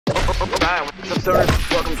Alright, what's up,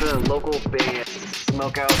 stoners? Welcome to the local band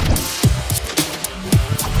Smokeout.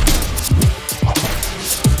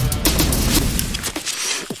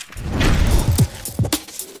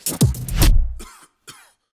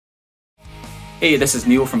 Hey, this is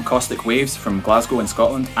Neil from Caustic Waves from Glasgow in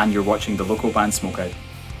Scotland, and you're watching the local band Smokeout.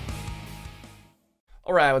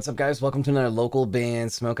 Alright, what's up guys? Welcome to another local band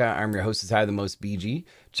Smokeout. I'm your host, Ty the Most BG.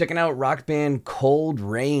 Checking out rock band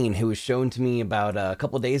ColdRain, who was shown to me about a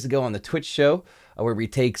couple days ago on the Twitch show, where we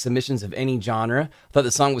take submissions of any genre. I thought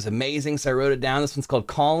the song was amazing, so I wrote it down. This one's called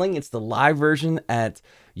Calling. It's the live version at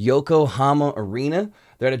YOKOHAMA Arena.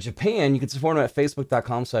 They're out of Japan. You can support them at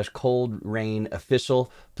facebook.com/ColdRainOfficial.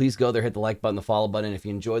 Please go there, hit the like button, the follow button. If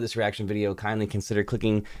you enjoyed this reaction video, kindly consider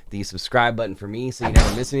clicking the subscribe button for me so you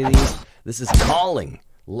never miss any of these. This is Calling,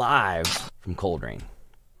 live from ColdRain.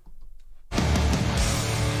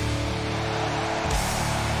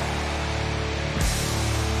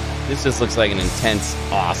 This just looks like an intense,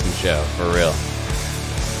 awesome show, for real.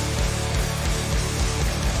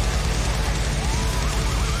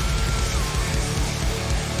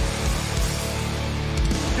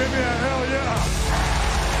 Give me a hell yeah!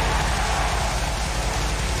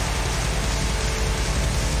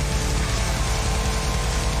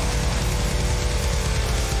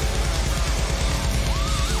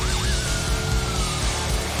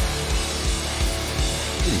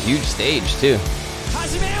 It's a huge stage, too.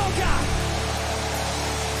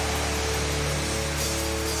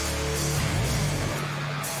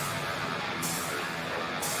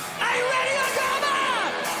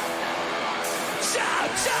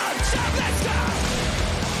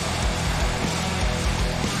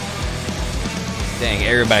 Dang,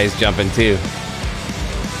 everybody's jumping too.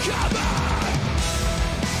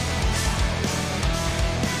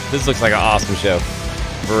 This looks like an awesome show.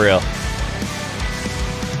 For real.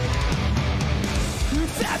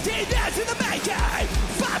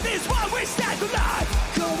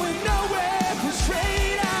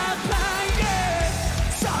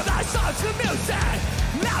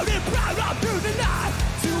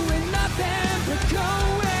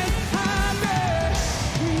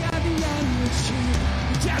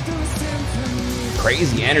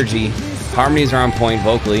 Crazy energy. Harmonies are on point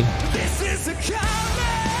vocally.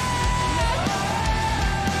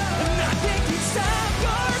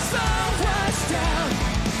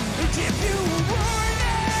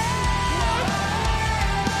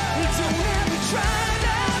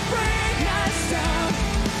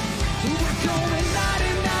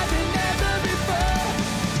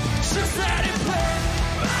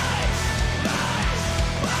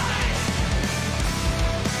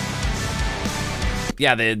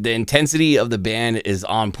 Yeah, the intensity of the band is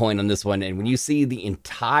on point on this one, and when you see the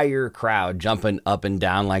entire crowd jumping up and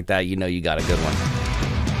down like that, you know you got a good one.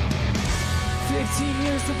 15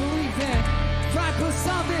 years to believe in. Pride put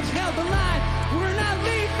something held the line. We're not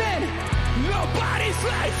leaving. Nobody's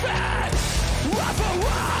leaving. Rock for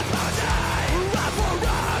rock, or die. Rock for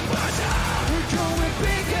rock, or die. We're going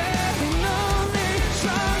bigger and only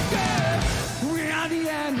stronger. We are the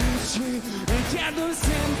energy and get the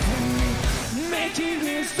symphony. Making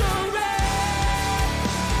history.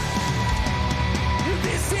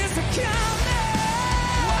 This is a countdown.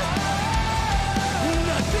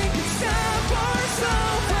 Nothing can stop or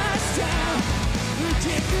slow us down.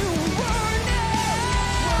 Give you a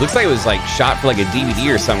warning. Looks like it was like shot for like a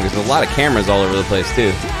DVD or something, because there's a lot of cameras all over the place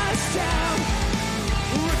too.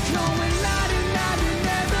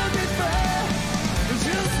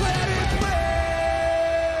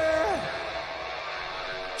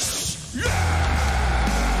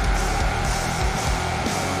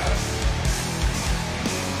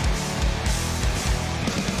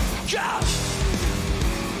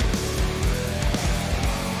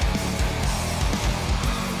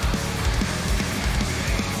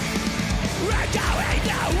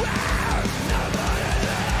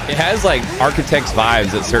 It has like Architects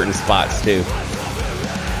vibes at certain spots too.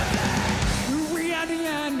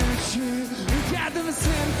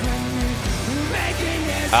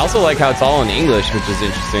 I also like how it's all in English, which is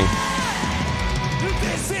interesting.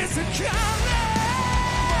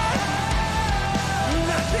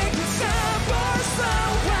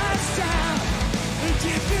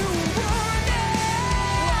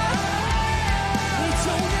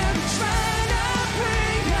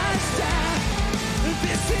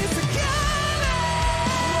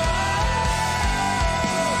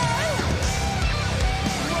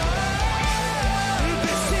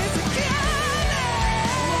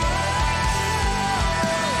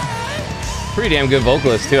 Pretty damn good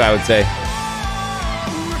vocalist too, I would say.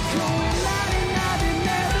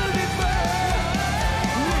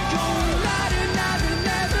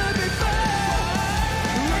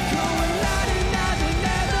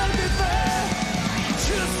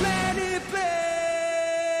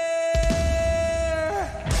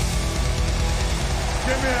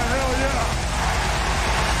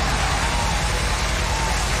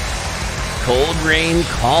 ColdRain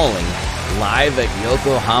Calling live at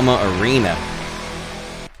Yokohama Arena.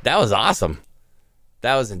 That was awesome.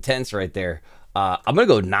 That was intense right there. I'm going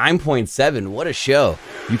to go 9.7. What a show.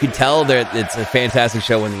 You can tell that it's a fantastic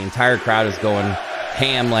show when the entire crowd is going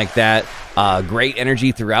ham like that. Great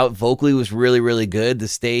energy throughout. Vocally was really, really good. The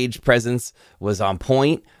stage presence was on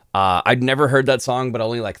point. I'd never heard that song, but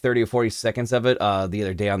only like 30 or 40 seconds of it the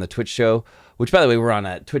other day on the Twitch show, which, by the way, we're on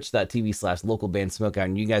at twitch.tv/localbandsmokeout,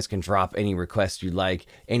 and you guys can drop any request you'd like,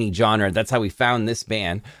 any genre. That's how we found this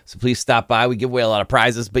band, so please stop by. We give away a lot of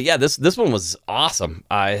prizes, but yeah, this one was awesome.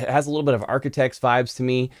 It has a little bit of Architects vibes to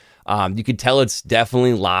me. You could tell it's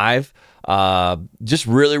definitely live. Just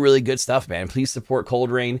really, really good stuff, man. Please support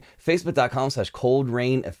ColdRain.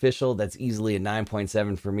 Facebook.com/ColdRainOfficial. That's easily a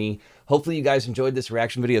 9.7 for me. Hopefully you guys enjoyed this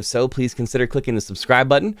reaction video. If so, please consider clicking the subscribe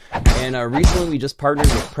button. And recently we just partnered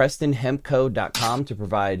with PrestonHempCo.com to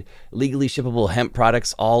provide legally shippable hemp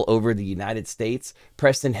products all over the United States.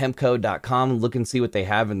 PrestonHempCo.com. Look and see what they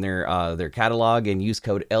have in their catalog and use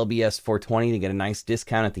code LBS420 to get a nice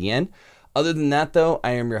discount at the end. Other than that, though,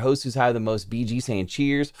 I am your host who's high the most, BG, saying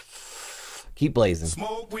cheers. Keep blazing.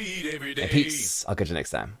 Smoke weed every day. And peace. I'll catch you next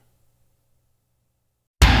time.